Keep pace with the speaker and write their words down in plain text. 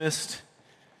To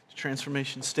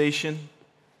Transformation Station.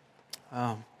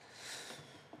 My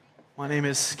name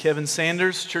is Kevin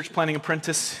Sanders, church planting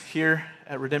apprentice here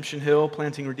at Redemption Hill,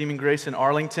 planting Redeeming Grace in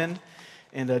Arlington,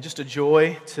 and just a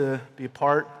joy to be a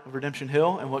part of Redemption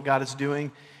Hill and what God is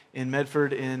doing in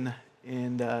Medford and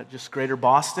just greater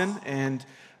Boston, and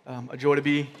a joy to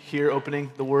be here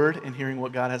opening the Word and hearing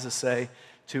what God has to say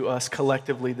to us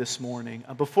collectively this morning.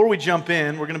 Before we jump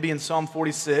in, we're going to be in Psalm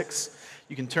 46.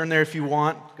 You can turn there if you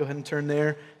want. Go ahead and turn there.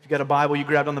 If you've got a Bible you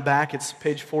grabbed on the back, it's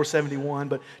page 471.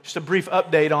 But just a brief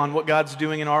update on what God's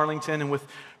doing in Arlington and with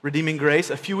Redeeming Grace.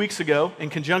 A few weeks ago, in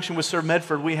conjunction with Serve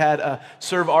Medford, we had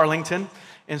Serve Arlington.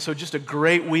 And so just a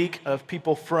great week of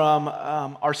people from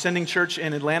our sending church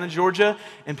in Atlanta, Georgia,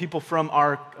 and people from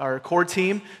our core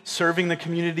team serving the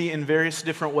community in various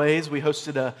different ways. We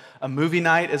hosted a movie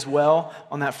night as well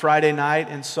on that Friday night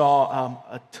and saw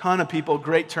a ton of people,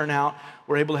 great turnout.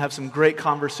 We're able to have some great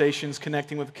conversations,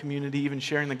 connecting with the community, even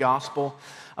sharing the gospel.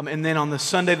 And then on the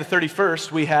Sunday the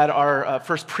 31st, we had our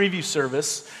first preview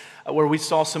service where we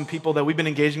saw some people that we've been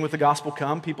engaging with the gospel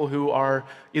come, people who are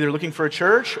either looking for a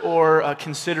church or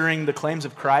considering the claims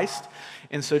of Christ.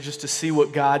 And so just to see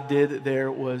what God did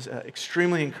there was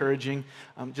extremely encouraging.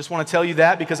 Just want to tell you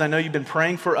that because I know you've been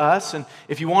praying for us. And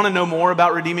if you want to know more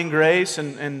about Redeeming Grace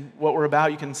and what we're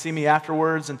about, you can see me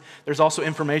afterwards. And there's also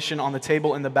information on the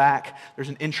table in the back. There's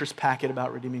an interest packet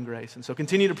about Redeeming Grace. And so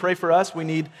continue to pray for us. We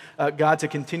need God to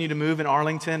continue to move in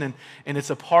Arlington. And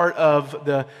it's a part of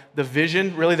the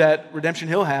vision, really, that Redemption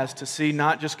Hill has to see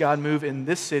not just God move in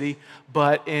this city,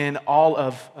 but in all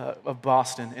of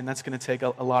Boston. And that's going to take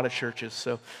a lot of churches.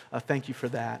 So thank you for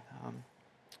that.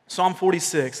 Psalm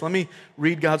 46. Let me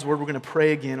read God's word. We're going to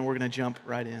pray again, and we're going to jump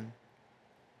right in.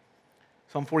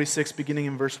 Psalm 46, beginning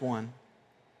in verse 1.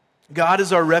 God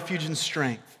is our refuge and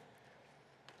strength,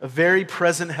 a very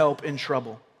present help in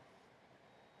trouble.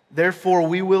 Therefore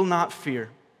we will not fear,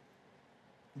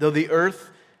 though the earth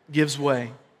gives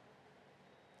way,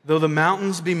 though the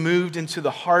mountains be moved into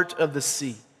the heart of the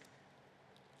sea,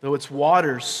 though its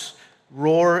waters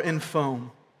roar and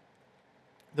foam,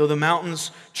 though the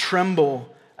mountains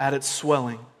tremble at its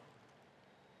swelling.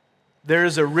 There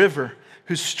is a river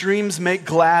whose streams make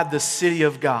glad the city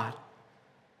of God,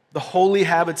 the holy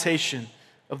habitation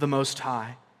of the Most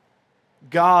High.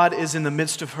 God is in the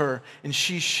midst of her, and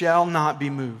she shall not be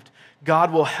moved.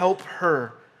 God will help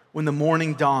her when the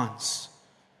morning dawns.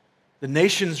 The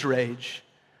nations rage,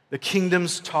 the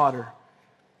kingdoms totter.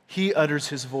 He utters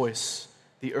his voice,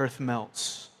 the earth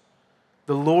melts.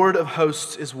 The Lord of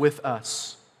hosts is with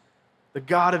us. The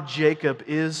God of Jacob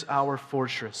is our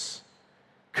fortress.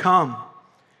 Come,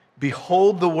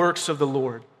 behold the works of the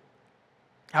Lord,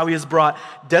 how he has brought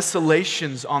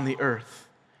desolations on the earth,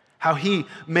 how he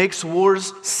makes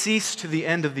wars cease to the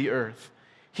end of the earth.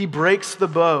 He breaks the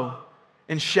bow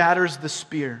and shatters the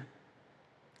spear.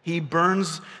 He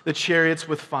burns the chariots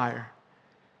with fire.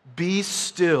 Be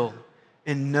still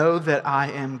and know that I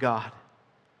am God.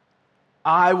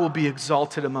 I will be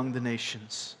exalted among the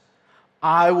nations.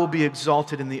 I will be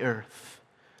exalted in the earth.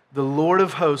 The Lord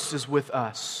of hosts is with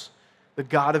us. The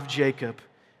God of Jacob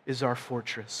is our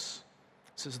fortress.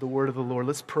 This is the word of the Lord.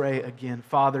 Let's pray again.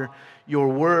 Father, your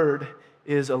word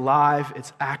is alive.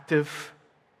 It's active.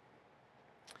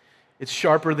 It's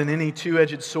sharper than any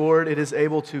two-edged sword. It is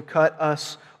able to cut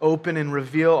us open and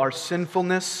reveal our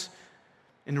sinfulness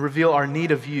and reveal our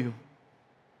need of you.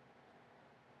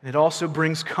 And it also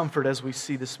brings comfort, as we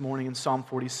see this morning in Psalm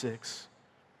 46.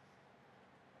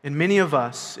 And many of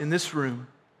us in this room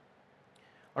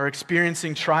are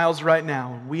experiencing trials right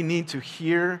now, and we need to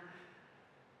hear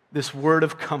this word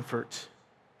of comfort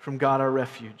from God, our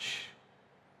refuge.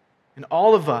 And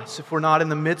all of us, if we're not in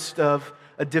the midst of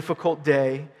a difficult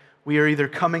day, we are either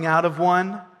coming out of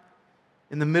one,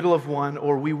 in the middle of one,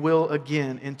 or we will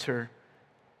again enter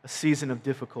a season of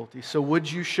difficulty. So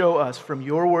would you show us from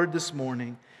your word this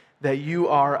morning that you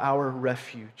are our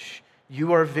refuge,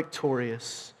 you are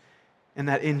victorious, and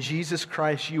that in Jesus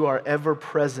Christ you are ever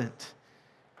present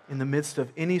in the midst of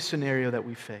any scenario that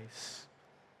we face.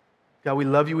 God, we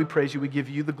love you, we praise you, we give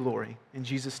you the glory. In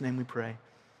Jesus' name we pray.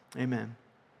 Amen.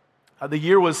 The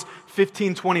year was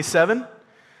 1527.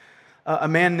 A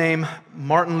man named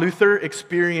Martin Luther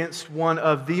experienced one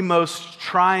of the most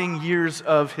trying years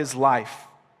of his life.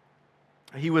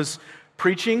 He was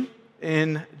preaching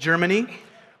in Germany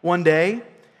one day,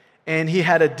 and he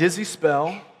had a dizzy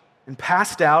spell and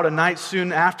passed out. A night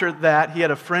soon after that, he had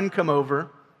a friend come over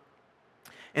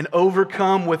and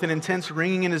overcome with an intense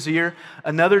ringing in his ear,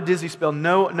 another dizzy spell,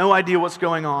 no idea what's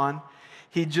going on.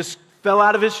 He just fell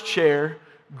out of his chair,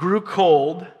 grew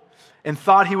cold, and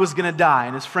thought he was going to die,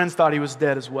 and his friends thought he was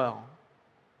dead as well.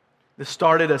 This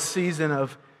started a season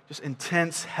of just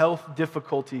intense health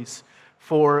difficulties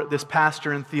for this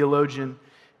pastor and theologian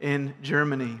in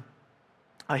Germany.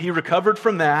 He recovered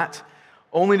from that,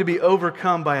 only to be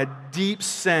overcome by a deep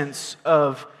sense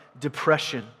of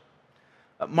depression.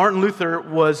 Martin Luther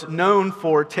was known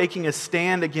for taking a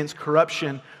stand against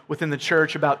corruption within the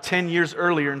church about 10 years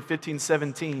earlier in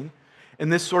 1517,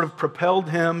 and this sort of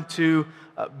propelled him to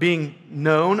being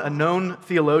a known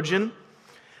theologian.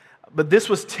 But this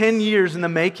was 10 years in the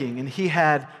making, and he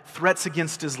had threats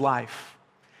against his life.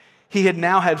 He had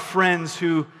now had friends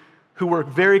who were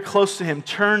very close to him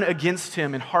turn against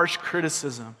him in harsh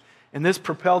criticism, and this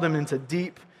propelled him into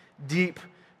deep, deep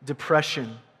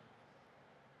depression.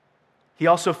 He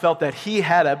also felt that he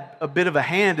had a bit of a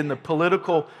hand in the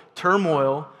political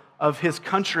turmoil of his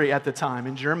country at the time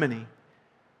in Germany.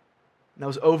 And that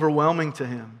was overwhelming to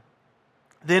him.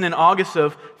 Then in August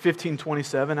of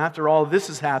 1527, after all this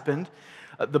has happened,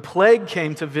 the plague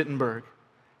came to Wittenberg.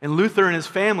 And Luther and his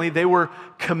family, they were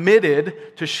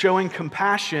committed to showing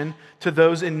compassion to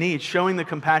those in need, showing the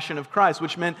compassion of Christ,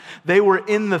 which meant they were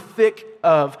in the thick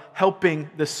of helping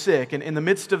the sick. And in the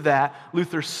midst of that,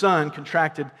 Luther's son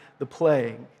contracted the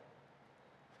plague.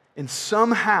 And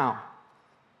somehow,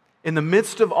 in the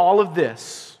midst of all of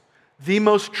this, the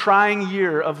most trying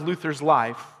year of Luther's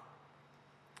life,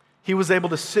 he was able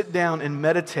to sit down and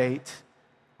meditate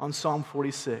on Psalm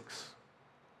 46.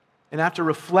 And after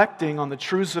reflecting on the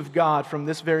truths of God from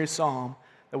this very psalm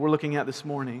that we're looking at this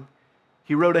morning,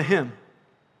 he wrote a hymn.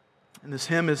 And this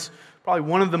hymn is probably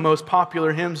one of the most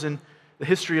popular hymns in the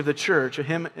history of the church, a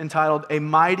hymn entitled, "A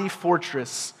Mighty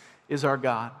Fortress is Our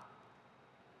God."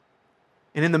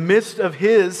 And in the midst of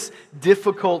his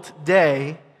difficult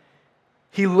day,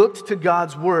 he looked to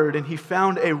God's word and he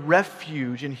found a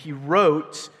refuge, and he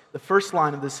wrote, the first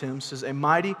line of this hymn says, "A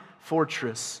mighty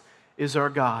fortress is our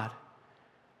God,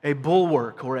 a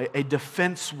bulwark or a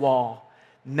defense wall,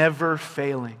 never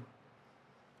failing.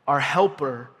 Our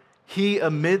helper, he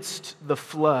amidst the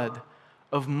flood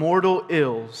of mortal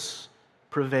ills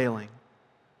prevailing."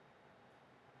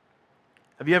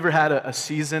 Have you ever had a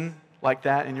season like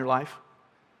that in your life?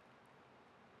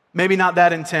 Maybe not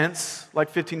that intense, like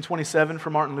 1527 for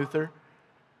Martin Luther,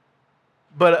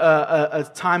 but a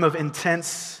time of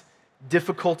intense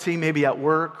difficulty, maybe at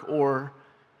work, or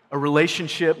a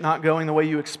relationship not going the way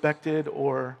you expected,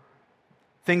 or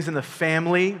things in the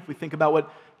family. If we think about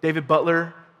what David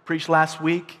Butler preached last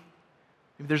week,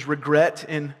 if there's regret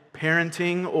in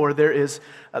parenting, or there is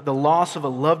the loss of a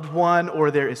loved one,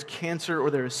 or there is cancer, or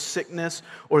there is sickness,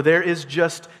 or there is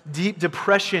just deep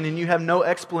depression and you have no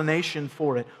explanation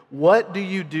for it. What do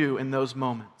you do in those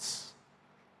moments?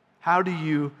 How do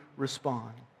you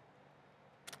respond?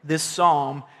 This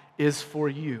psalm is for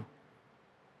you.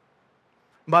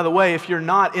 By the way, if you're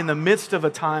not in the midst of a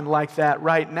time like that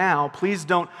right now, please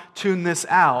don't tune this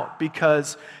out,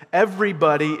 because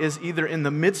everybody is either in the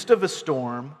midst of a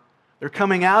storm, they're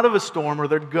coming out of a storm, or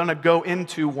they're going to go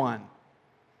into one.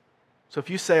 So if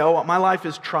you say, "Oh, my life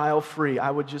is trial-free," I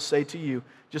would just say to you,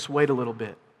 just wait a little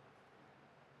bit.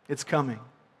 It's coming.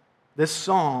 This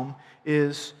psalm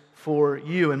is for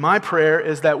you. And my prayer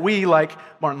is that we, like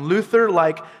Martin Luther,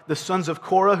 like the sons of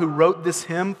Korah who wrote this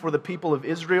hymn for the people of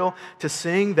Israel to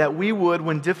sing, that we would,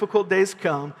 when difficult days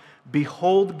come,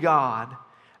 behold God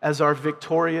as our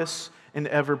victorious and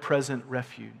ever-present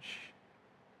refuge.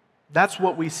 That's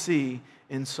what we see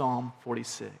in Psalm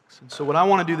 46. And so what I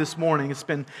want to do this morning is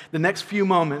spend the next few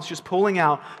moments just pulling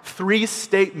out 3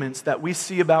 statements that we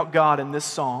see about God in this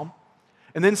psalm,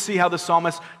 and then see how the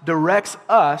psalmist directs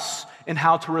us in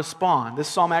how to respond. This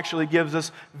psalm actually gives us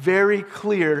very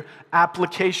clear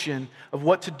application of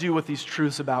what to do with these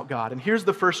truths about God. And here's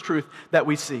the first truth that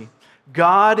we see.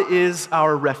 God is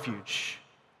our refuge.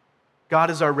 God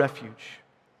is our refuge.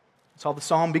 That's how the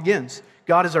psalm begins.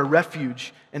 God is our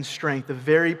refuge and strength, a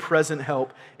very present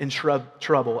help in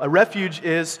trouble. A refuge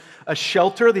is a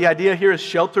shelter. The idea here is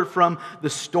shelter from the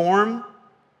storm.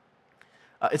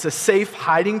 It's a safe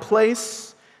hiding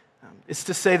place. It's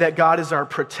to say that God is our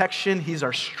protection. He's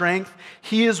our strength.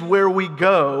 He is where we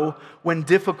go when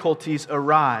difficulties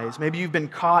arise. Maybe you've been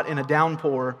caught in a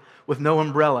downpour with no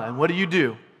umbrella. And what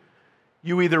do?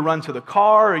 You either run to the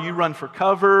car, or you run for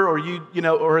cover, or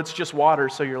or it's just water,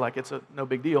 so you're like, it's no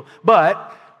big deal.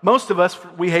 But most of us,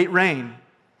 we hate rain.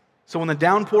 So when the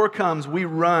downpour comes, we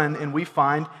run and we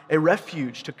find a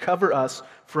refuge to cover us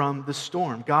from the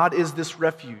storm. God is this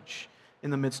refuge in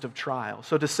the midst of trial.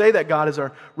 So to say that God is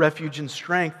our refuge and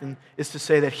strength is to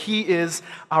say that He is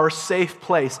our safe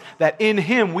place, that in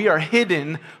Him we are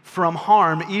hidden from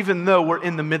harm even though we're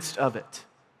in the midst of it.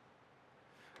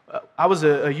 I was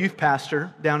a youth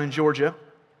pastor down in Georgia,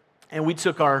 and we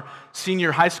took our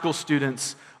senior high school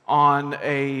students on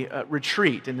a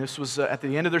retreat, and this was at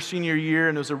the end of their senior year,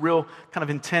 and it was a real kind of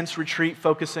intense retreat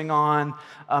focusing on,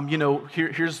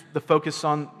 here's the focus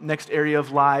on next area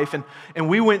of life, and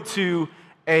we went to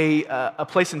a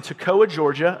place in Toccoa,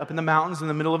 Georgia, up in the mountains in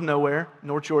the middle of nowhere,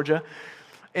 North Georgia,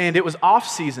 and it was off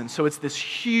season, so it's this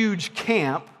huge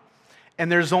camp, and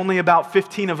there's only about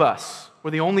 15 of us.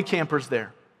 We're the only campers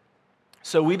there.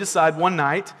 So we decide one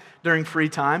night during free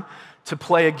time to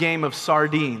play a game of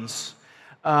sardines.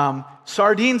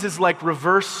 Sardines is like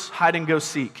reverse hide and go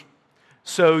seek.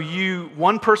 So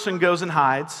one person goes and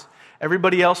hides,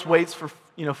 everybody else waits for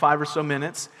 5 or so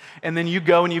minutes, and then you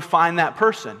go and you find that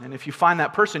person. And if you find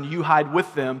that person, you hide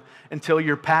with them until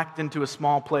you're packed into a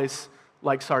small place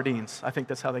like sardines. I think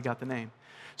that's how they got the name.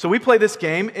 So we play this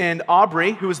game, and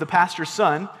Aubrey, who was the pastor's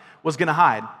son, was going to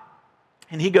hide.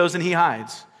 And he goes and he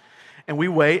hides. And we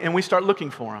wait and we start looking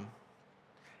for him.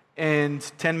 And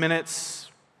 10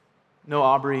 minutes, no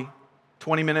Aubrey.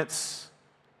 20 minutes,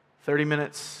 30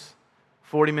 minutes,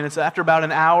 40 minutes. After about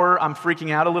an hour, I'm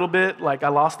freaking out a little bit, like I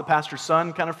lost the pastor's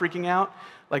son, kind of freaking out.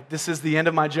 Like this is the end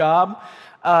of my job.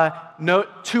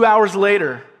 2 hours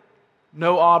later,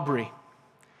 no Aubrey.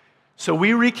 So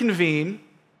we reconvene.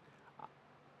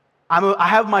 I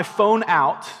have my phone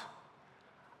out.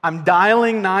 I'm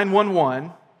dialing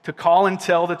 911 to call and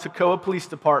tell the Toccoa Police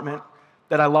Department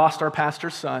that I lost our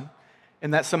pastor's son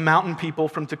and that some mountain people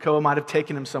from Toccoa might have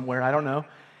taken him somewhere, I don't know.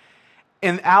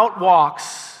 And out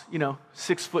walks,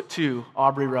 6'2",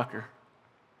 Aubrey Rucker.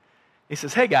 He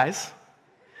says, "Hey guys."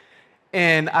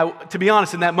 And to be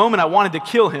honest, in that moment, I wanted to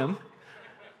kill him.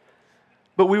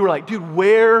 But we were like, "Dude,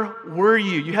 where were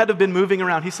you? You had to have been moving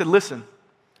around." He said, "Listen,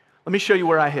 let me show you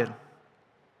where I hid."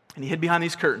 And he hid behind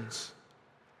these curtains.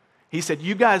 He said,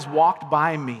 "You guys walked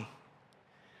by me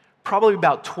probably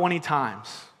about 20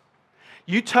 times.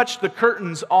 You touched the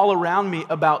curtains all around me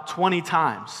about 20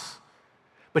 times.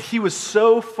 But he was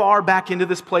so far back into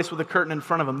this place with a curtain in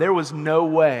front of him, there was no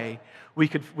way we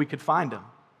could find him."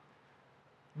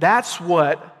 That's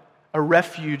what a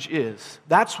refuge is.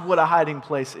 That's what a hiding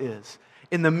place is.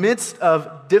 In the midst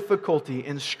of difficulty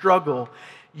and struggle,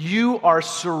 you are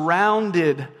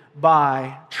surrounded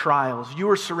by trials. You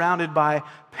are surrounded by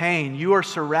pain. You are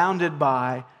surrounded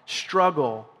by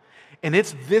struggle. And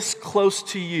it's this close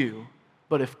to you,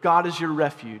 but if God is your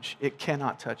refuge, it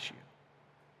cannot touch you.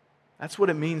 That's what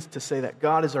it means to say that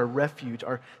God is our refuge,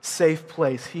 our safe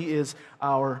place. He is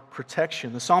our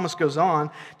protection. The psalmist goes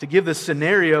on to give this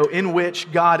scenario in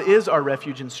which God is our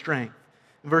refuge and strength.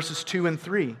 In verses 2 and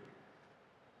 3,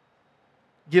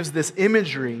 gives this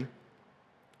imagery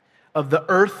of the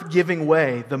earth giving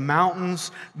way, the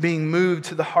mountains being moved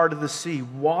to the heart of the sea,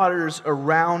 waters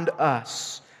around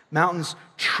us, mountains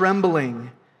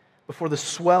trembling before the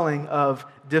swelling of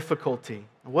difficulty.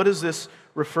 What is this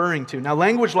referring to? Now,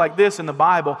 language like this in the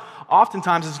Bible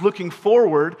oftentimes is looking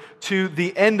forward to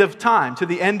the end of time, to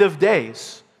the end of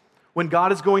days, when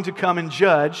God is going to come and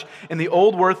judge, and the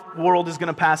old world is going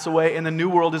to pass away, and the new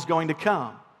world is going to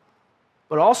come.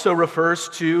 But also refers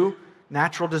to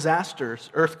natural disasters,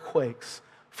 earthquakes,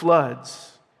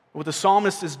 floods. What the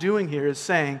psalmist is doing here is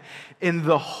saying, in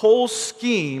the whole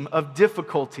scheme of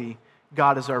difficulty,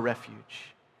 God is our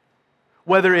refuge.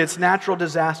 Whether it's natural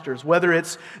disasters, whether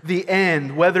it's the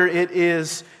end, whether it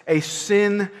is a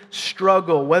sin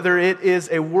struggle, whether it is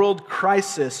a world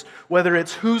crisis, whether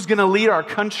it's who's going to lead our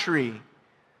country,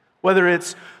 whether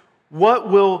it's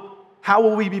how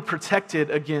will we be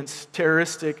protected against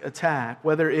terroristic attack,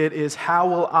 whether it is how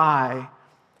will I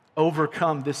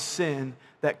overcome this sin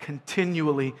that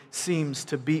continually seems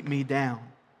to beat me down,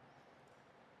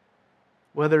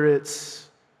 whether it's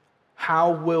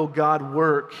how will God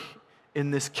work in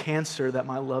this cancer that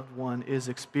my loved one is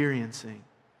experiencing.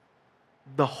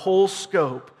 The whole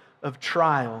scope of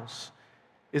trials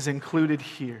is included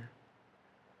here.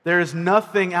 There is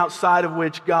nothing outside of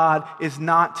which God is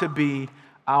not to be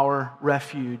our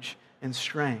refuge and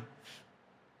strength.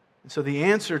 And so the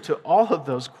answer to all of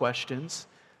those questions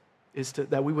is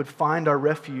that we would find our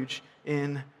refuge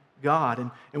in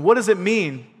God. And what does it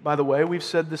mean, by the way? We've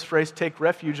said this phrase, take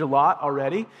refuge, a lot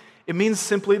already. It means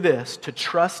simply this, to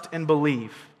trust and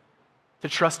believe. To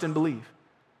trust and believe.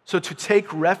 So to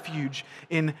take refuge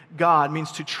in God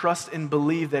means to trust and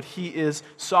believe that He is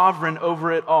sovereign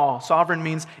over it all. Sovereign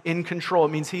means in control.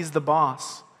 It means He's the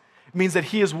boss. It means that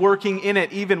He is working in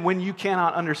it even when you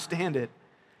cannot understand it.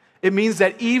 It means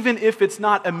that even if it's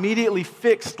not immediately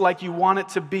fixed like you want it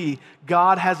to be,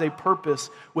 God has a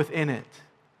purpose within it.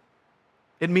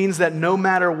 It means that no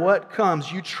matter what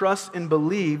comes, you trust and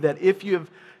believe that if you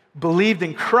have believed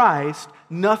in Christ,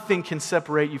 nothing can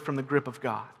separate you from the grip of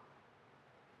God.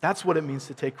 That's what it means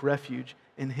to take refuge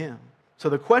in Him. So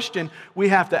the question we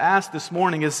have to ask this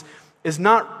morning is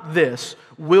not this: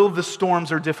 will the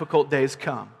storms or difficult days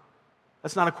come?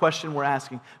 That's not a question we're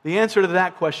asking. The answer to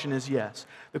that question is yes.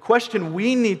 The question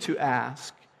we need to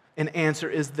ask and answer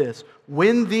is this: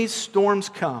 when these storms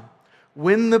come,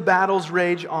 when the battles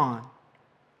rage on,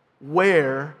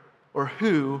 where or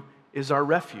who is our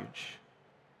refuge?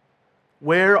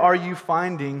 Where are you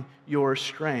finding your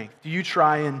strength? Do you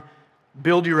try and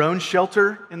build your own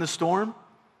shelter in the storm?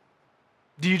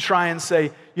 Do you try and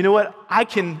say, you know what, I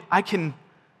can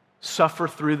suffer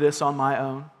through this on my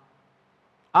own?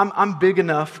 I'm big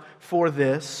enough for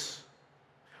this.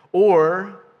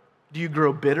 Or do you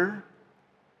grow bitter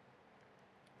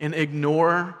and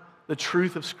ignore the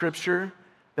truth of Scripture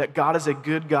that God is a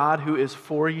good God who is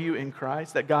for you in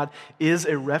Christ, that God is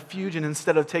a refuge, and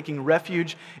instead of taking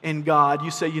refuge in God,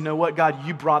 you say, you know what, God,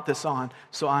 you brought this on,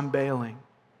 so I'm bailing?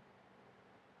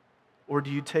 Or do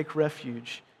you take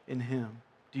refuge in Him?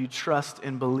 Do you trust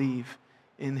and believe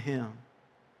in Him?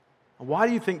 Why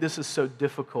do you think this is so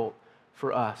difficult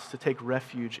for us to take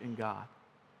refuge in God?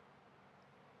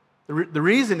 The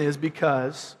reason is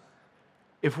because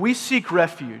if we seek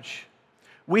refuge,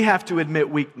 we have to admit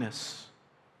weakness.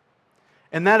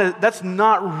 And that's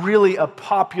not really a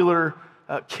popular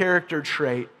character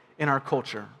trait in our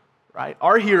culture, right?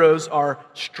 Our heroes are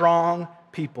strong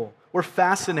people. We're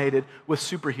fascinated with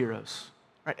superheroes.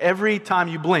 Right? Every time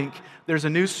you blink, there's a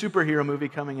new superhero movie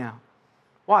coming out.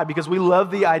 Why? Because we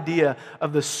love the idea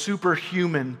of the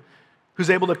superhuman who's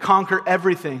able to conquer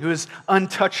everything, who is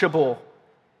untouchable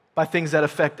by things that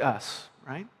affect us,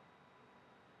 right?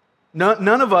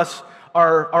 None of us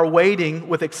are waiting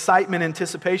with excitement,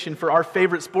 anticipation for our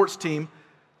favorite sports team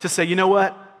to say, you know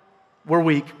what? We're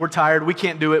weak, we're tired, we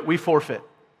can't do it, we forfeit.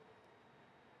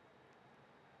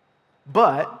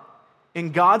 But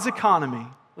in God's economy,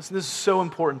 listen, this is so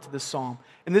important to this psalm,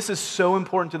 and this is so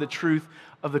important to the truth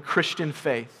of the Christian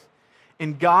faith.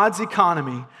 In God's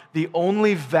economy, the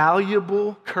only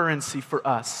valuable currency for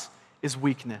us is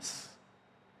weakness.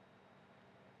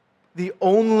 The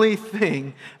only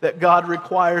thing that God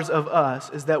requires of us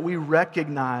is that we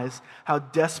recognize how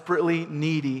desperately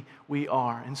needy we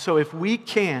are. And so if we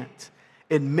can't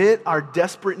admit our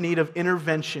desperate need of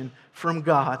intervention from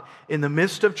God in the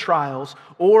midst of trials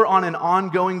or on an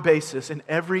ongoing basis in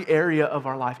every area of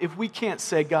our life, if we can't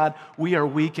say, God, we are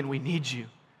weak and we need you,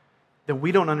 then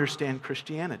we don't understand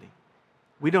Christianity.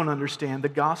 We don't understand the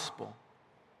gospel.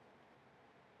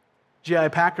 J.I.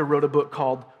 Packer wrote a book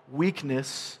called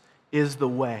Weakness is the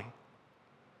Way.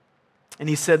 And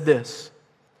he said this: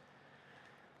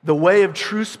 the way of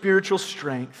true spiritual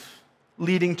strength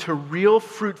leading to real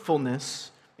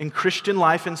fruitfulness in Christian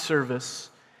life and service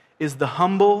is the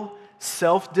humble,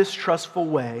 self-distrustful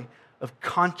way of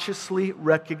consciously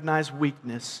recognized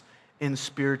weakness in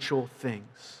spiritual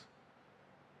things.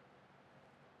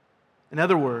 In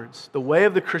other words, the way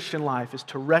of the Christian life is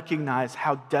to recognize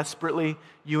how desperately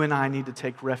you and I need to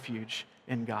take refuge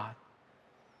in God.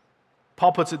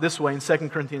 Paul puts it this way in 2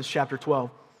 Corinthians chapter 12,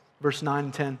 verse 9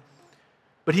 and 10.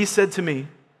 But he said to me,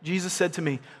 Jesus said to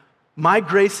me, my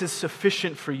grace is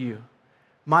sufficient for you.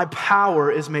 My power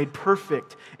is made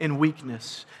perfect in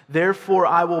weakness. Therefore,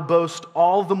 I will boast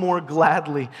all the more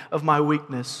gladly of my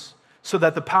weakness, so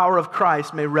that the power of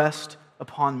Christ may rest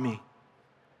upon me.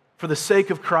 For the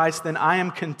sake of Christ, then, I am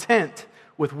content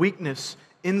with weakness,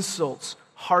 insults,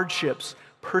 hardships,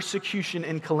 persecution,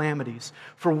 and calamities.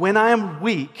 For when I am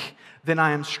weak, then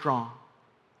I am strong.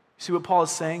 See what Paul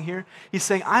is saying here? He's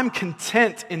saying, I'm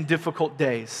content in difficult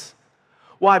days.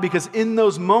 Why? Because in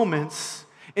those moments,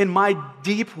 in my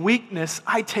deep weakness,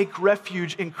 I take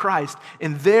refuge in Christ,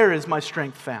 and there is my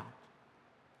strength found.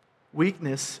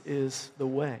 Weakness is the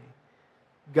way.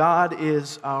 God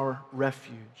is our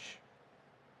refuge.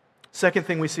 Second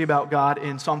thing we see about God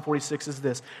in Psalm 46 is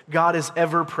this: God is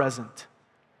ever present.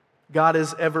 God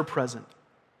is ever present.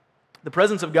 The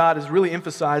presence of God is really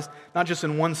emphasized not just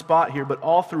in one spot here, but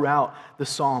all throughout the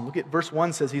psalm. Look at verse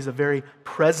 1 says he's a very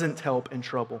present help in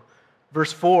trouble.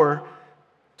 Verse 4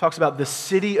 talks about the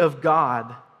city of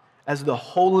God as the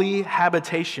holy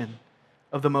habitation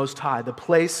of the Most High, the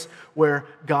place where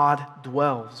God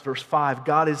dwells. Verse 5,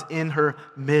 God is in her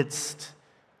midst.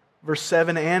 Verse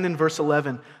 7 and in verse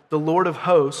 11, the Lord of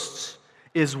hosts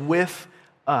is with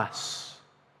us.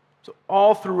 So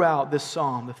all throughout this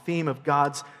psalm, the theme of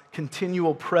God's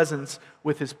continual presence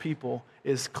with His people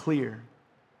is clear.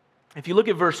 If you look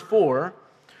at verse 4,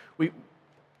 we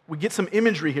get some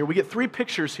imagery here. We get three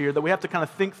pictures here that we have to kind of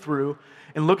think through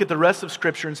and look at the rest of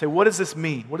Scripture and say, what does this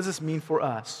mean? What does this mean for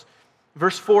us?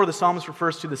 Verse 4, the psalmist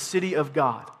refers to the city of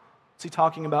God. What's he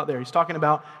talking about there? He's talking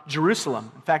about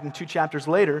Jerusalem. In fact, in 2 chapters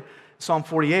later, Psalm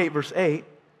 48, verse 8,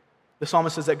 the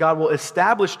psalmist says that God will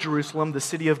establish Jerusalem, the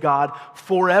city of God,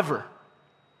 forever.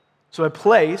 So a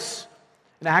place,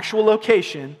 an actual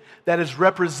location that is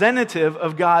representative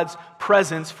of God's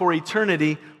presence for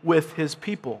eternity with his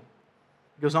people.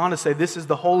 He goes on to say this is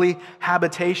the holy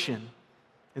habitation.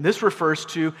 And this refers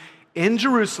to, in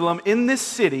Jerusalem, in this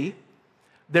city,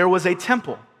 there was a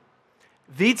temple.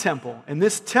 The temple. And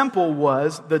this temple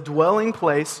was the dwelling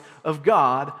place of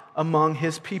God among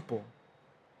his people.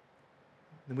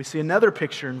 And we see another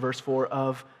picture in verse 4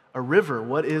 of a river.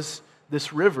 What is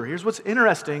this river? Here's what's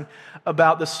interesting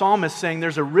about the psalmist saying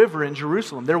there's a river in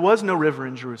Jerusalem. There was no river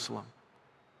in Jerusalem.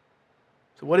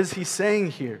 So what is he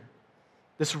saying here?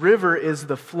 This river is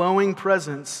the flowing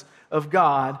presence of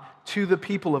God to the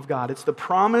people of God. It's the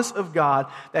promise of God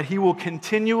that he will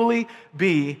continually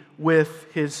be with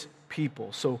his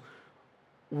people. So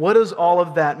what does all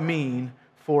of that mean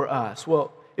for us?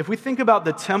 Well, if we think about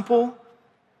the temple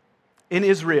in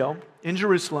Israel, in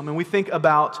Jerusalem, and we think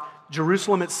about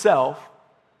Jerusalem itself,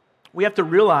 we have to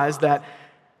realize that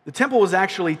the temple was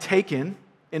actually taken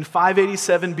in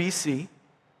 587 BC,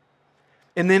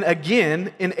 and then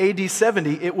again in AD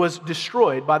 70, it was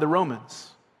destroyed by the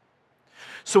Romans.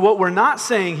 So what we're not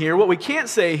saying here, what we can't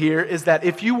say here, is that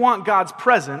if you want God's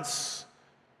presence,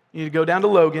 you need to go down to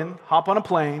Logan, hop on a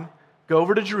plane, go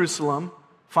over to Jerusalem,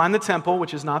 find the temple,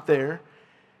 which is not there,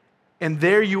 and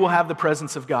there you will have the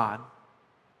presence of God.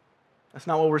 That's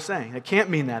not what we're saying. It can't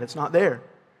mean that. It's not there.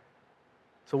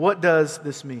 So what does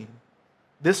this mean?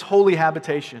 This holy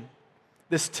habitation,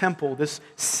 this temple, this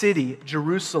city,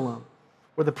 Jerusalem,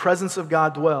 where the presence of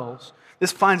God dwells,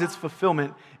 this finds its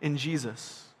fulfillment in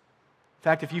Jesus. In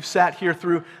fact, if you've sat here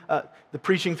through the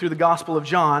preaching through the Gospel of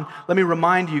John, let me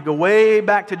remind you, go way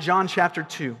back to John chapter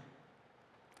 2,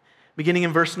 beginning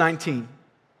in verse 19. It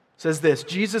says this,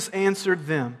 Jesus answered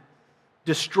them,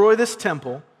 "Destroy this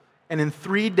temple, and in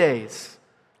 3 days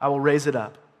I will raise it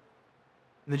up."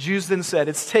 And the Jews then said,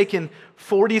 "It's taken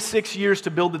 46 years to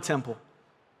build the temple,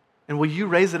 and will you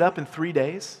raise it up in 3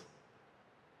 days?"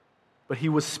 But he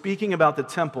was speaking about the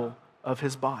temple of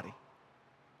his body.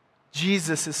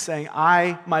 Jesus is saying,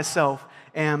 "I myself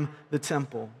am the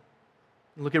temple."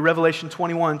 Look at Revelation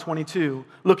 21:22.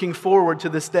 "Looking forward to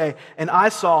this day, and I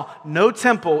saw no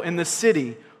temple in the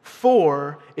city,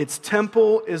 for its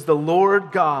temple is the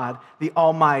Lord God, the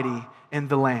Almighty, and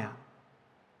the Lamb."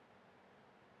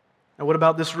 Now what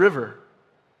about this river?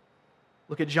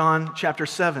 Look at John chapter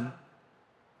 7.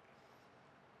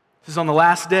 This is on the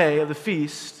last day of the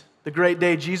feast, the great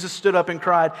day. Jesus stood up and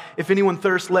cried, "If anyone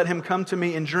thirsts, let him come to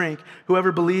me and drink.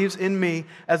 Whoever believes in me,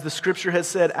 as the scripture has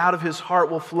said, out of his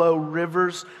heart will flow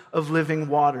rivers of living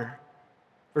water."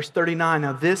 Verse 39,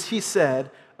 "Now this he said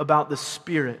about the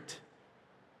Spirit,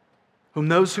 whom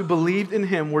those who believed in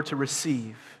him were to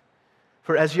receive.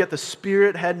 For as yet the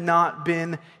Spirit had not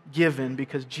been given,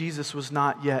 because Jesus was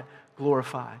not yet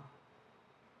glorified."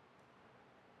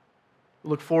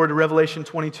 Look forward to Revelation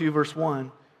 22, verse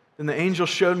 1. "Then the angel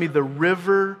showed me the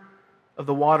river of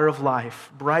the water of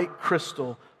life, bright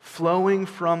crystal, flowing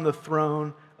from the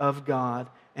throne of God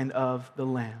and of the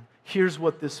Lamb." Here's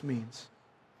what this means.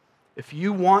 If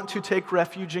you want to take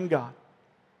refuge in God,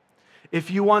 if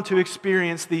you want to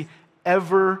experience the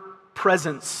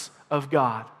ever-presence of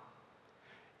God,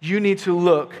 you need to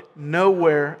look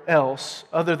nowhere else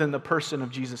other than the person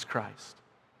of Jesus Christ.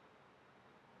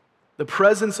 The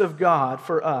presence of God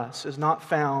for us is not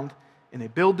found in a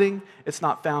building, it's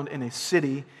not found in a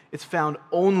city, it's found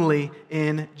only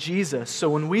in Jesus. So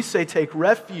when we say take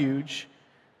refuge,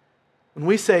 when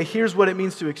we say here's what it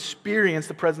means to experience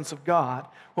the presence of God,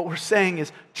 what we're saying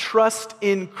is trust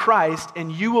in Christ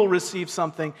and you will receive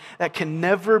something that can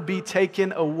never be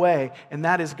taken away, and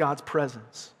that is God's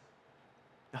presence.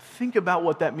 Now think about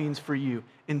what that means for you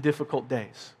in difficult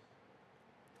days.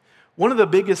 One of the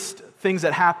biggest things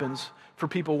that happens for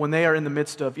people when they are in the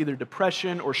midst of either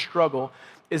depression or struggle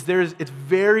is it's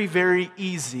very, very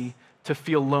easy to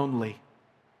feel lonely.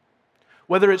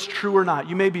 Whether it's true or not,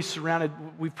 you may be surrounded,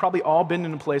 we've probably all been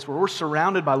in a place where we're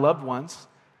surrounded by loved ones,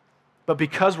 but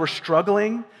because we're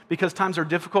struggling, because times are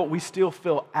difficult, we still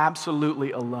feel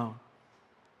absolutely alone.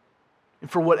 And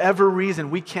for whatever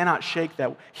reason, we cannot shake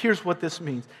that. Here's what this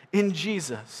means. In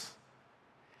Jesus,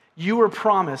 you are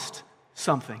promised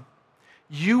something.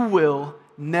 You will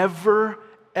never,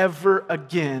 ever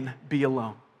again be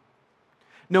alone.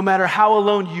 No matter how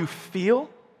alone you feel,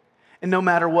 and no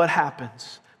matter what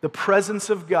happens, the presence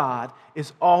of God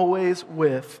is always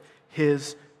with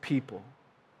His people.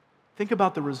 Think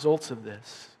about the results of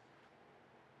this.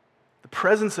 The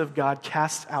presence of God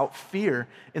casts out fear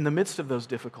in the midst of those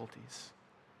difficulties.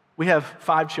 We have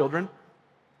 5 children,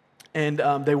 and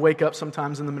they wake up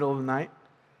sometimes in the middle of the night.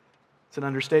 It's an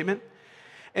understatement.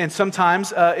 And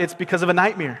sometimes it's because of a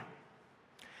nightmare.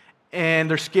 And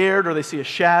they're scared or they see a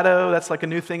shadow. That's like a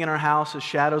new thing in our house, is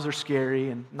shadows are scary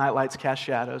and nightlights cast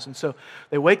shadows. And so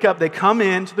they wake up, they come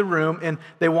into the room, and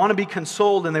they want to be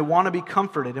consoled and they want to be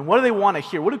comforted. And what do they want to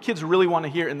hear? What do kids really want to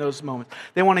hear in those moments?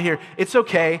 They want to hear, it's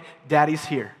okay, Daddy's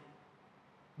here.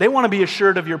 They want to be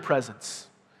assured of your presence.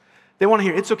 They want to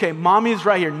hear, it's okay, Mommy's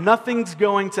right here. Nothing's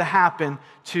going to happen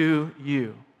to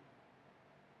you.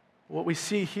 What we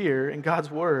see here in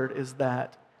God's Word is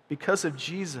that because of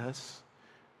Jesus,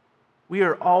 we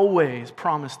are always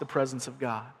promised the presence of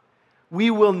God.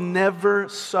 We will never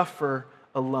suffer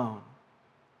alone.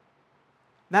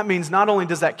 That means not only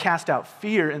does that cast out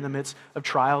fear in the midst of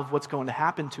trial of what's going to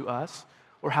happen to us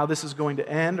or how this is going to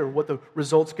end or what the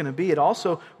result's going to be, it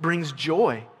also brings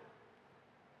joy.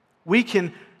 We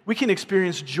can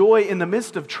experience joy in the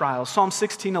midst of trials. Psalm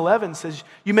 16:11 says,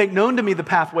 "You make known to me the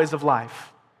pathways of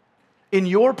life. In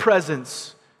your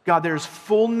presence, God, there is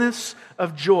fullness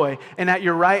of joy, and at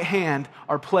your right hand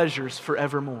are pleasures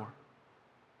forevermore."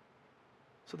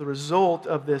 So the result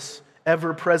of this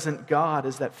ever-present God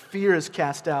is that fear is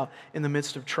cast out in the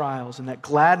midst of trials, and that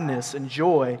gladness and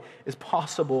joy is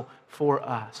possible for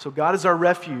us. So God is our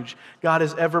refuge. God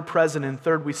is ever-present. And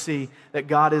third, we see that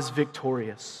God is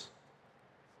victorious.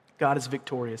 God is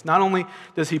victorious. Not only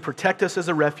does He protect us as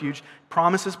a refuge,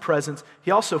 promises presence,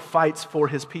 He also fights for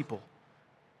His people.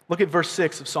 Look at verse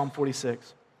 6 of Psalm 46.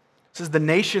 It says, "The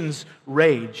nations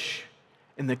rage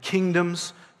and the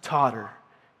kingdoms totter."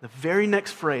 The very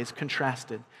next phrase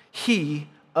contrasted. "He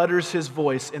utters His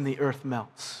voice and the earth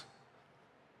melts."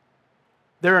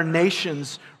 There are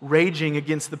nations raging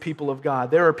against the people of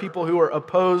God. There are people who are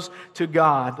opposed to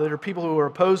God. There are people who are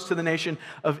opposed to the nation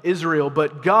of Israel.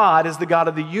 But God is the God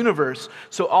of the universe.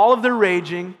 So all of their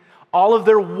raging, all of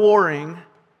their warring,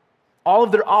 all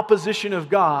of their opposition of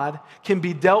God can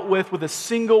be dealt with a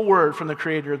single word from the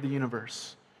Creator of the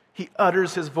universe. He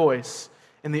utters His voice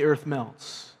and the earth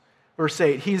melts. Verse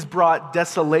 8, He's brought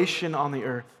desolation on the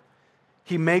earth.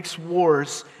 He makes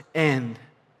wars end.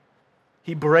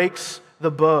 He breaks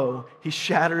the bow. He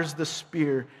shatters the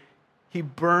spear. He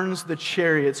burns the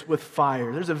chariots with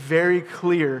fire. There's a very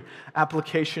clear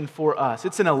application for us.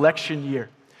 It's an election year.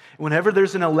 Whenever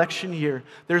there's an election year,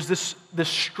 there's this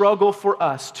struggle for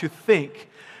us to think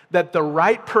that the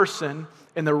right person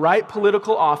in the right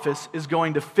political office is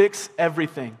going to fix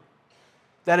everything.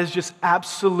 That is just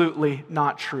absolutely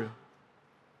not true.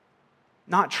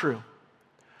 Not true.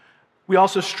 We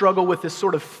also struggle with this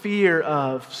sort of fear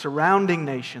of surrounding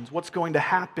nations. What's going to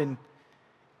happen?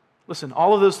 Listen,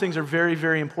 all of those things are very,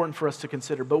 very important for us to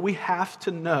consider, but we have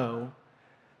to know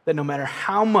that no matter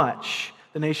how much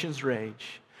the nations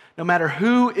rage, no matter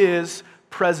who is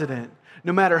president,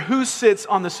 no matter who sits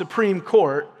on the Supreme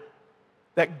Court,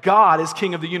 that God is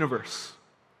King of the universe,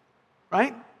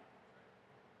 right?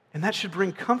 And that should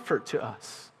bring comfort to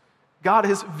us. God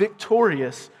is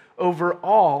victorious over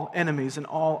all enemies and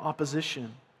all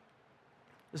opposition.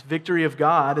 This victory of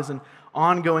God is an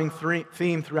ongoing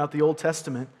theme throughout the Old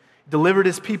Testament. He delivered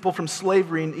His people from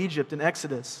slavery in Egypt in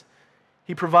Exodus.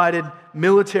 He provided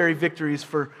military victories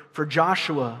for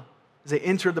Joshua as they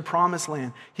entered the Promised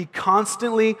Land. He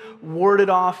constantly warded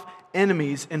off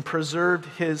enemies and preserved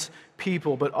His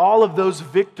people. But all of those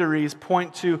victories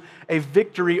point to a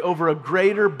victory over a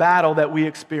greater battle that we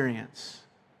experience.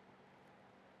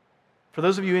 For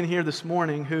those of you in here this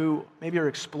morning who maybe are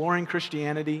exploring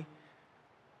Christianity,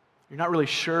 you're not really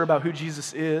sure about who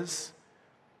Jesus is,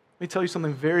 let me tell you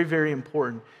something very, very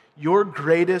important. Your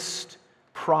greatest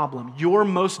problem, your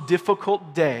most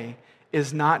difficult day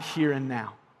is not here and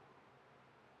now.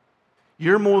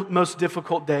 Your most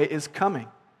difficult day is coming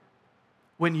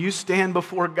when you stand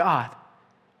before God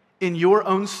in your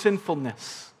own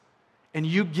sinfulness and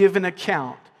you give an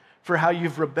account for how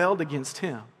you've rebelled against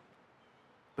Him.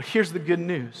 But here's the good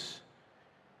news.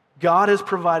 God has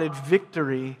provided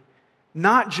victory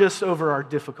not just over our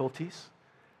difficulties,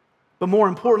 but more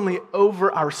importantly,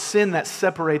 over our sin that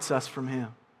separates us from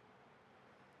Him.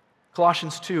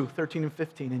 Colossians 2:13 and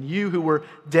 15, "And you who were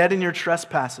dead in your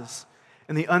trespasses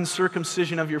and the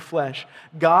uncircumcision of your flesh,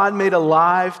 God made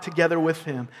alive together with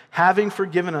Him, having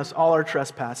forgiven us all our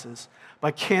trespasses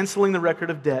by canceling the record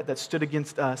of debt that stood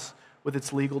against us with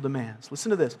its legal demands." Listen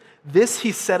to this. "This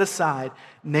He set aside,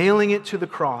 nailing it to the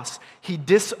cross. He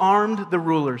disarmed the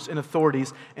rulers and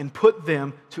authorities and put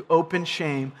them to open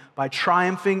shame by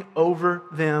triumphing over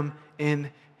them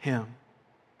in Him."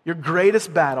 Your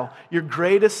greatest battle, your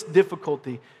greatest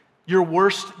difficulty, Your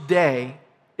worst day,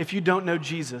 if you don't know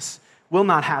Jesus, will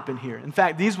not happen here. In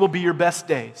fact, these will be your best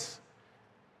days.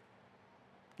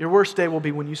 Your worst day will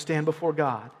be when you stand before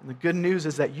God. And the good news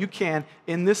is that you can,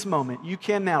 in this moment, you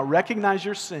can now recognize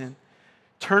your sin,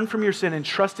 turn from your sin, and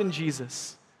trust in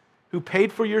Jesus, who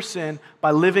paid for your sin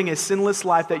by living a sinless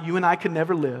life that you and I could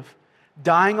never live,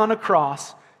 dying on a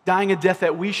cross, dying a death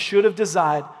that we should have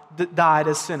died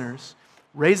as sinners,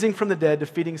 raising from the dead,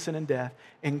 defeating sin and death,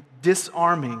 and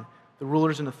disarming the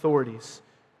rulers and authorities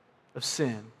of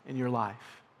sin in your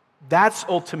life. That's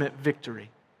ultimate victory.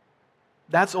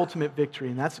 That's ultimate victory,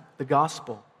 and that's the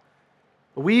gospel.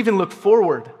 But we even look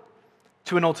forward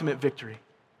to an ultimate victory.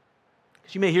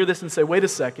 Because you may hear this and say, wait a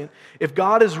second, if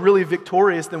God is really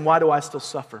victorious, then why do I still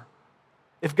suffer?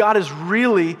 If God is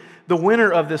really the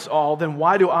winner of this all, then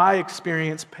why do I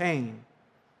experience pain?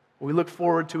 Well, we look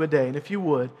forward to a day, and if you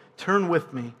would, turn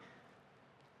with me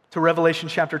to Revelation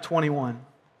chapter 21,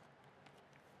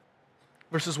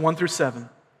 verses 1 through 7.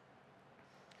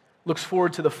 Looks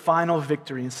forward to the final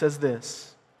victory and says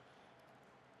this: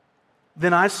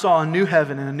 Then I saw a new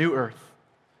heaven and a new earth,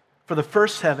 for the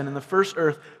first heaven and the first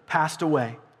earth passed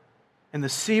away, and the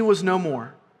sea was no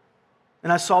more.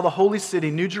 And I saw the holy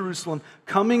city, New Jerusalem,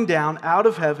 coming down out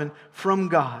of heaven from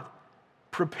God,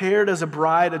 prepared as a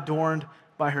bride adorned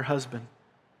by her husband.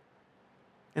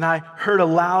 And I heard a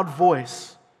loud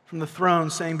voice from the throne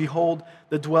saying, Behold,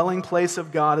 the dwelling place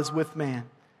of God is with man.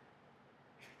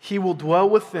 He will dwell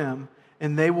with them,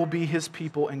 and they will be his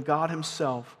people, and God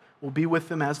himself will be with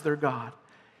them as their God.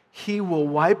 He will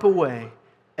wipe away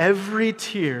every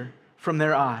tear from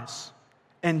their eyes,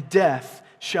 and death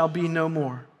shall be no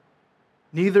more.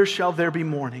 Neither shall there be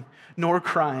mourning, nor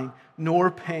crying,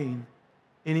 nor pain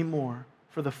anymore,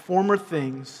 for the former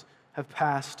things have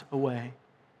passed away.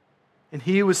 And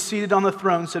he who was seated on the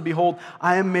throne said, Behold,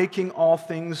 I am making all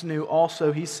things new.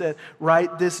 Also, he said,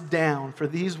 Write this down, for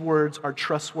these words are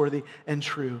trustworthy and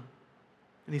true.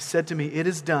 And he said to me, It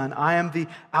is done. I am the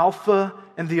Alpha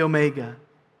and the Omega,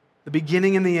 the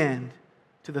beginning and the end.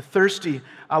 To the thirsty,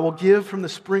 I will give from the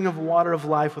spring of water of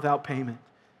life without payment.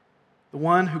 The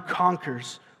one who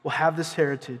conquers will have this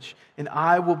heritage, and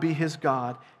I will be his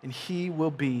God, and he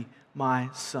will be my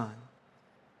son.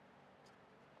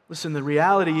 Listen, the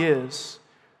reality is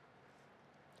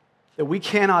that we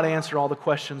cannot answer all the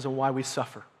questions on why we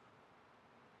suffer.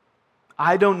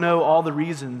 I don't know all the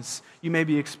reasons you may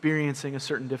be experiencing a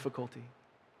certain difficulty.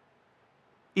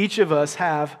 Each of us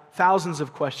have thousands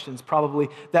of questions, probably,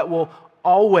 that will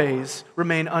always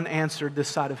remain unanswered this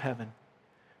side of heaven.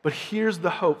 But here's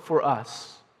the hope for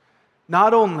us.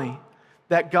 Not only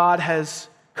that God has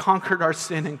conquered our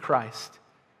sin in Christ,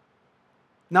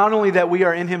 not only that we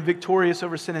are in him victorious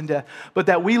over sin and death, but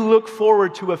that we look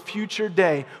forward to a future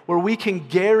day where we can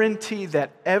guarantee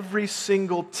that every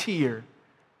single tear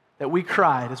that we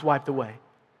cried is wiped away.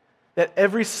 That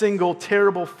every single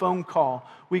terrible phone call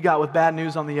we got with bad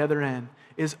news on the other end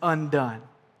is undone.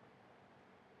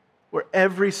 Where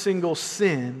every single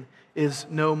sin is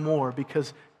no more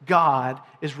because God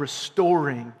is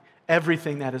restoring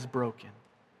everything that is broken.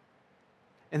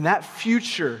 And that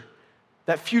future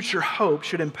hope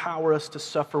should empower us to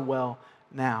suffer well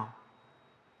now.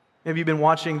 Maybe you've been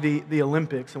watching the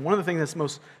Olympics, and one of the things that's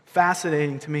most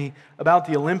fascinating to me about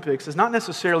the Olympics is not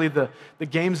necessarily the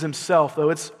games themselves, though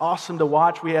it's awesome to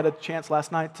watch. We had a chance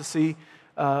last night to see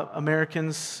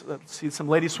Americans, see some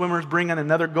lady swimmers bring in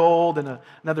another gold and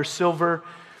another silver,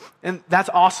 and that's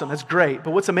awesome, that's great.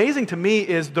 But what's amazing to me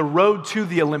is the road to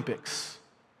the Olympics.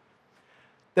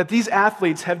 That these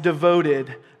athletes have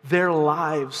devoted their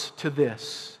lives to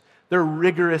this, their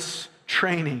rigorous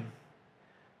training.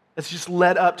 It's just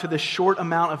led up to this short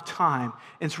amount of time.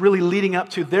 And it's really leading up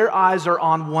to their eyes are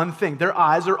on one thing. Their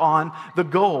eyes are on the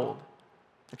gold.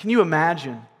 Can you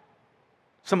imagine?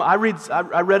 I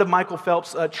read of Michael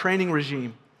Phelps' training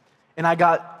regime, and I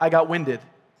got winded.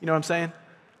 You know what I'm saying?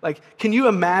 Like, can you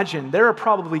imagine? There are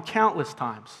probably countless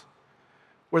times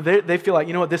where they feel like,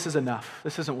 you know what, this is enough.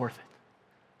 This isn't worth it.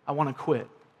 I want to quit.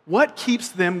 What keeps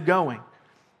them going?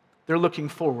 They're looking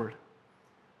forward.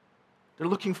 They're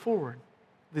looking forward.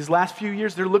 These last few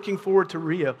years, they're looking forward to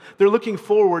Rio. They're looking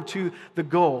forward to the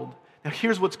gold. Now,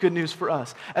 here's what's good news for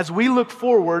us. As we look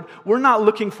forward, we're not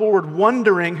looking forward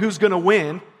wondering who's going to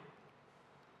win.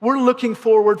 We're looking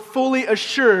forward fully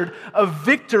assured of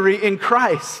victory in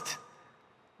Christ.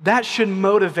 That should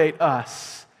motivate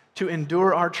us to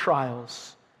endure our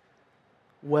trials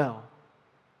well.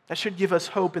 That should give us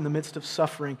hope in the midst of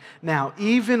suffering now,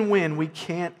 even when we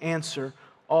can't answer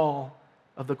all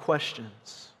of the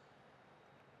questions.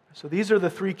 So these are the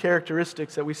three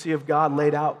characteristics that we see of God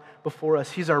laid out before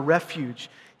us. He's our refuge.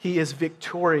 He is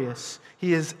victorious.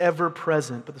 He is ever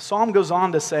present. But the psalm goes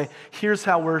on to say, here's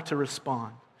how we're to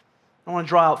respond. I want to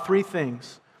draw out three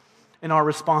things in our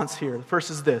response here. The first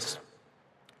is this: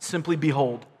 simply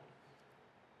behold.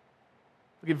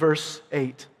 Look at verse 8.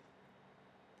 It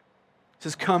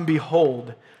says, come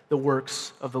behold the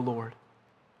works of the Lord.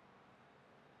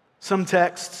 Some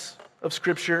texts of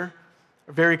Scripture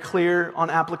are very clear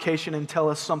on application and tell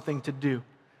us something to do.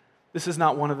 This is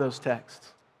not one of those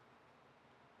texts.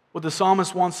 What the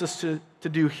psalmist wants us to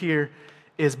do here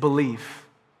is believe,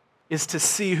 is to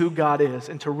see who God is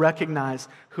and to recognize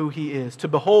who He is. To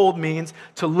behold means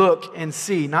to look and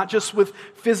see, not just with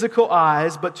physical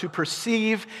eyes, but to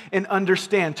perceive and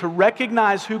understand, to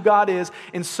recognize who God is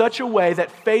in such a way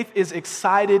that faith is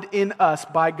excited in us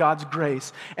by God's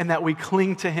grace and that we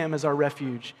cling to Him as our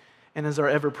refuge and as our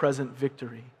ever-present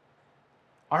victory.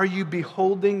 Are you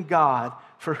beholding God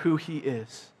for who He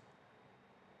is?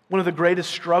 One of the greatest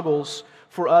struggles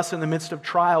for us in the midst of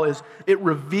trial is it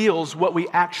reveals what we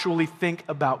actually think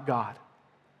about God.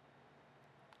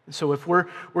 And so if we're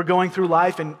going through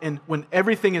life and when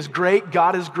everything is great,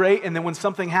 God is great, and then when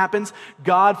something happens,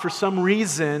 God, for some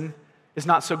reason, is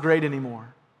not so great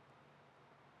anymore.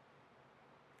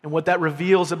 And what that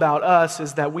reveals about us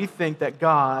is that we think that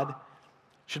God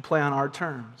should play on our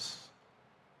terms.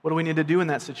 What do we need to do in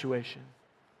that situation?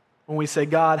 When we say,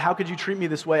 God, how could you treat me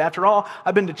this way? After all,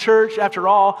 I've been to church. After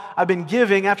all, I've been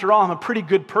giving. After all, I'm a pretty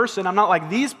good person. I'm not like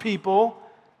these people.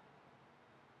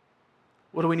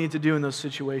 What do we need to do in those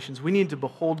situations? We need to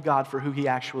behold God for who He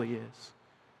actually is,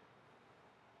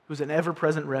 who's an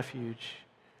ever-present refuge,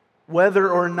 whether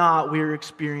or not we're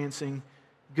experiencing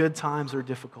good times or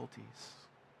difficulties.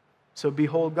 So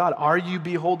behold God. Are you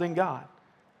beholding God?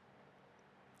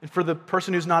 And for the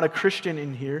person who's not a Christian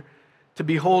in here, to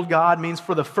behold God means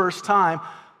for the first time,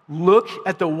 look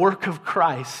at the work of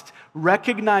Christ,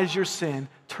 recognize your sin,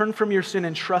 turn from your sin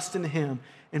and trust in Him,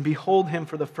 and behold Him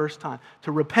for the first time.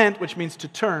 To repent, which means to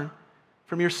turn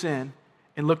from your sin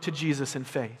and look to Jesus in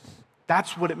faith.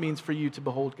 That's what it means for you to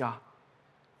behold God.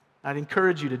 I'd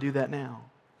encourage you to do that now.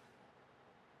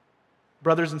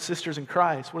 Brothers and sisters in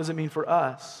Christ, what does it mean for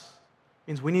us?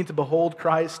 It means we need to behold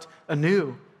Christ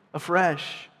anew,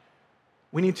 afresh.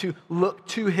 We need to look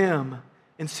to Him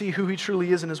and see who He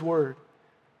truly is in His Word.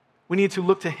 We need to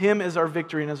look to Him as our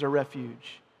victory and as our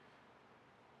refuge.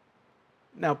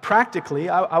 Now, practically,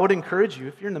 I would encourage you,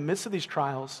 if you're in the midst of these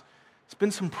trials,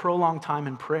 spend some prolonged time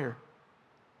in prayer,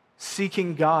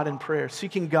 seeking God in prayer,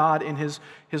 seeking God in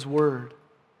His Word.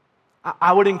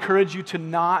 I would encourage you to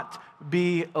not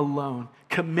be alone.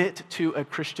 Commit to a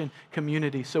Christian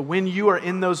community. So when you are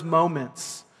in those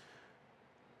moments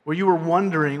where you are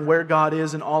wondering where God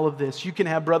is in all of this, you can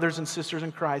have brothers and sisters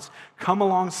in Christ come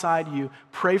alongside you,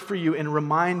 pray for you, and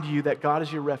remind you that God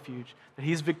is your refuge, that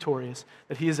He is victorious,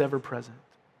 that He is ever present.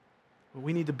 But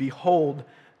we need to behold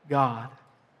God.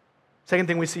 Second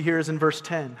thing we see here is in verse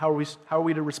 10. How are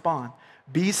we to respond?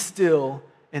 Be still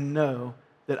and know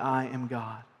that I am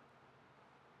God.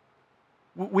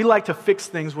 We like to fix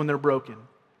things when they're broken.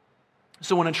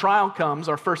 So when a trial comes,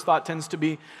 our first thought tends to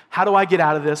be, how do I get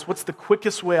out of this? What's the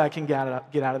quickest way I can get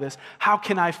out of this? How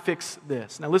can I fix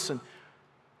this? Now listen,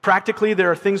 practically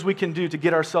there are things we can do to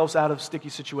get ourselves out of sticky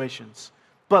situations.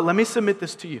 But let me submit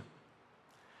this to you.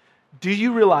 Do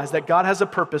you realize that God has a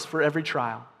purpose for every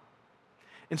trial?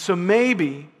 And so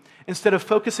maybe, instead of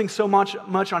focusing so much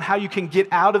on how you can get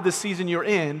out of the season you're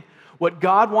in, what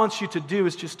God wants you to do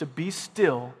is just to be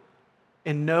still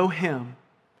and know Him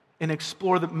and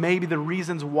explore maybe the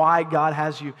reasons why God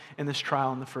has you in this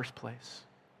trial in the first place.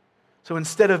 So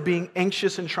instead of being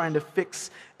anxious and trying to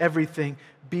fix everything,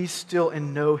 be still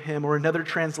and know Him. Or another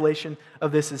translation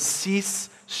of this is cease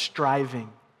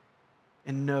striving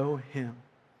and know Him.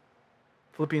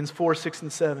 Philippians 4, 6,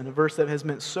 and 7, a verse that has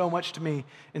meant so much to me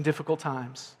in difficult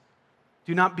times.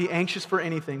 Do not be anxious for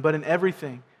anything, but in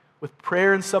everything, with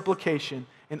prayer and supplication,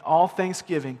 in all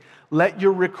thanksgiving, let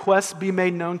your requests be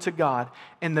made known to God,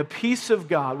 and the peace of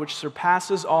God, which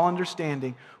surpasses all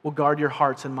understanding, will guard your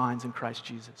hearts and minds in Christ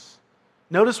Jesus.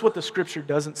 Notice what the Scripture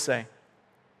doesn't say.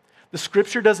 The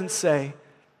Scripture doesn't say,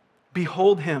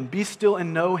 behold Him, be still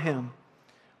and know Him,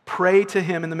 pray to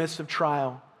Him in the midst of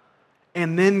trial,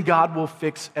 and then God will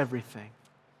fix everything.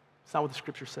 It's not what the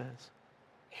Scripture says.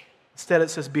 Instead, it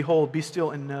says, behold, be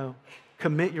still and know.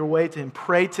 Commit your way to Him,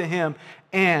 pray to Him,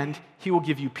 and He will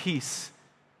give you peace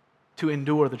to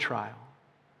endure the trial.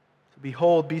 So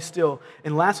behold, be still.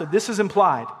 And lastly, this is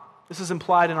implied. This is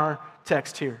implied in our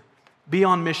text here. Be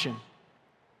on mission.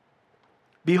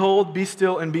 Behold, be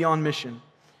still, and be on mission.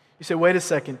 You say, wait a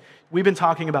second. We've been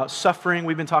talking about suffering.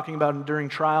 We've been talking about enduring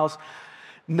trials.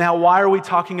 Now, why are we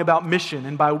talking about mission?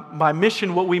 And by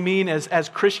mission, what we mean is as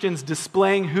Christians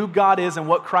displaying who God is and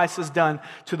what Christ has done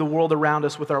to the world around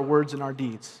us with our words and our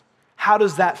deeds. How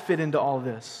does that fit into all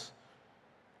this?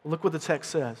 Look what the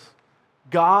text says.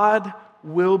 God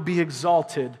will be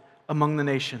exalted among the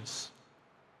nations.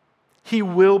 He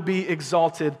will be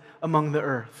exalted among the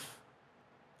earth.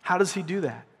 How does he do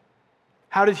that?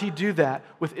 How did he do that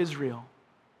with Israel?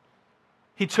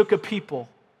 He took a people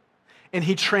and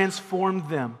he transformed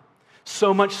them,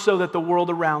 so much so that the world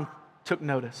around took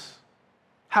notice.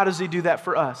 How does he do that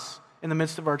for us in the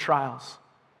midst of our trials?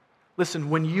 Listen,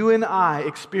 when you and I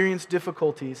experience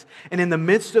difficulties, and in the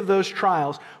midst of those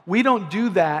trials, we don't do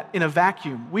that in a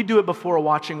vacuum. We do it before a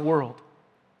watching world.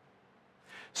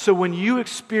 So when you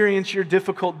experience your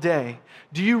difficult day,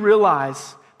 do you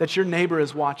realize that your neighbor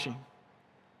is watching?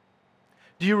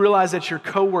 Do you realize that your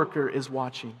coworker is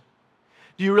watching?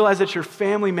 Do you realize that your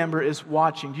family member is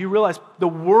watching? Do you realize the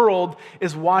world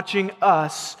is watching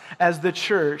us as the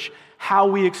church, how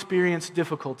we experience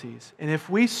difficulties? And if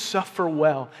we suffer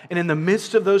well, and in the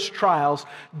midst of those trials,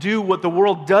 do what the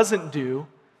world doesn't do,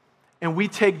 and we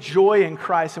take joy in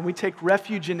Christ, and we take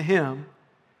refuge in Him,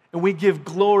 and we give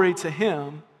glory to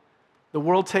Him, the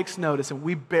world takes notice, and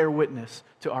we bear witness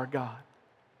to our God.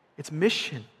 It's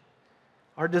mission.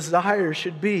 Our desire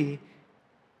should be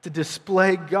to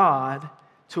display God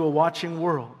to a watching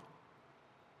world.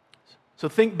 So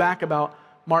think back about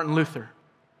Martin Luther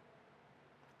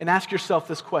and ask yourself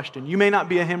this question. You may not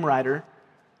be a hymn writer,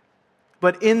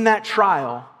 but in that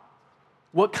trial,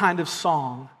 what kind of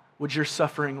song would your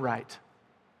suffering write?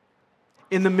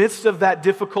 In the midst of that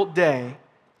difficult day,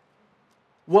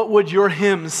 what would your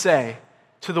hymn say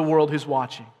to the world who's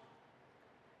watching?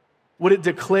 Would it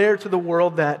declare to the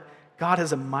world that God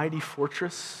is a mighty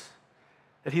fortress,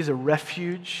 that He's a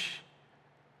refuge,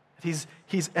 that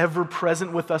He's ever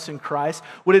present with us in Christ?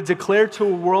 Would it declare to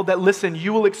a world that, listen,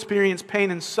 you will experience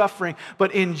pain and suffering,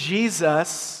 but in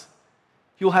Jesus,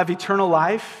 you'll have eternal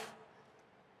life?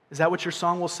 Is that what your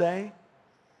song will say?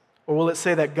 Or will it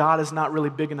say that God is not really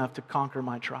big enough to conquer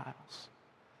my trials?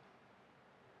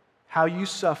 How you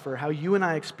suffer, how you and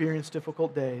I experience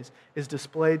difficult days is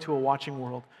displayed to a watching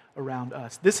world around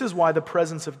us. This is why the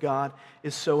presence of God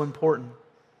is so important.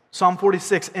 Psalm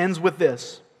 46 ends with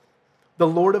this. The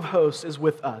Lord of hosts is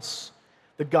with us.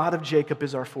 The God of Jacob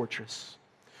is our fortress.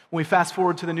 When we fast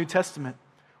forward to the New Testament,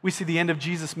 we see the end of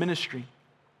Jesus' ministry.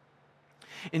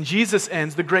 And Jesus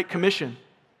ends the Great Commission,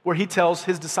 where He tells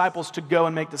His disciples to go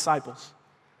and make disciples.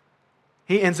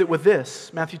 He ends it with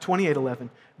this, Matthew 28:11.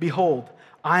 Behold,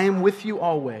 I am with you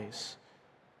always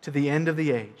to the end of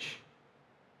the age.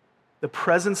 The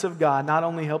presence of God not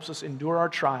only helps us endure our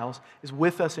trials, is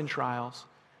with us in trials,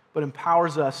 but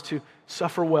empowers us to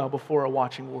suffer well before a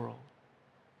watching world.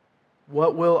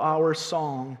 What will our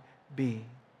song be?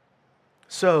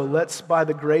 So let's, by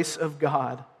the grace of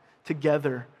God,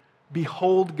 together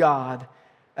behold God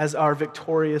as our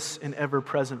victorious and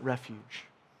ever-present refuge.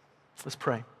 Let's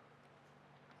pray.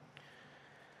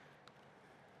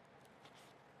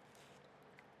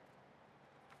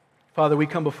 Father, we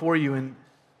come before you and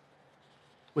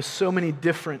with so many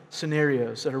different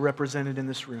scenarios that are represented in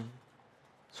this room.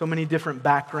 So many different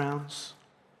backgrounds.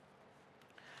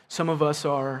 Some of us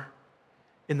are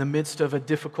in the midst of a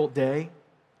difficult day,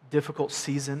 difficult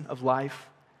season of life.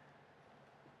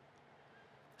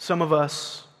 Some of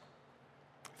us,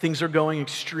 things are going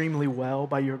extremely well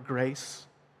by your grace.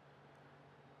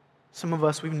 Some of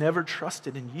us, we've never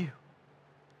trusted in you.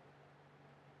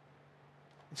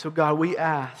 And so, God, we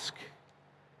ask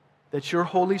that your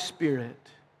Holy Spirit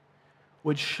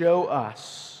would show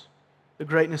us the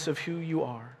greatness of who you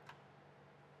are.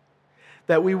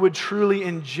 That we would truly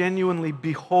and genuinely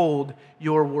behold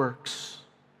your works.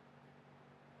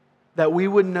 That we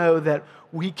would know that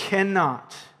we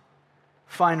cannot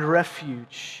find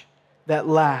refuge that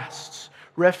lasts,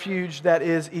 refuge that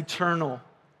is eternal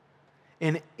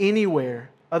in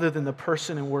anywhere other than the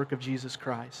person and work of Jesus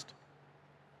Christ.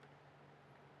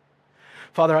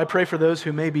 Father, I pray for those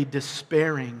who may be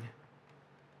despairing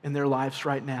in their lives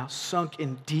right now, sunk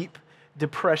in deep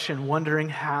depression, wondering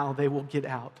how they will get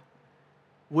out.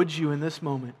 Would you, in this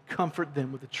moment, comfort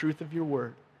them with the truth of your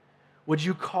word? Would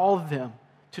you call them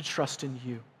to trust in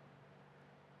you?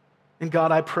 And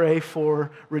God, I pray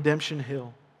for Redemption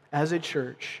Hill as a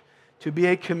church to be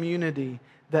a community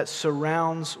that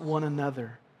surrounds one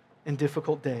another in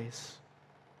difficult days,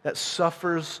 that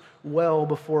suffers well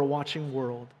before a watching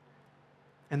world,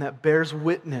 and that bears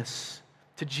witness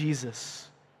to Jesus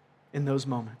in those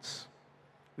moments.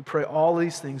 We pray all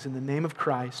these things in the name of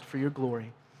Christ for your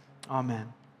glory.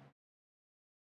 Amen.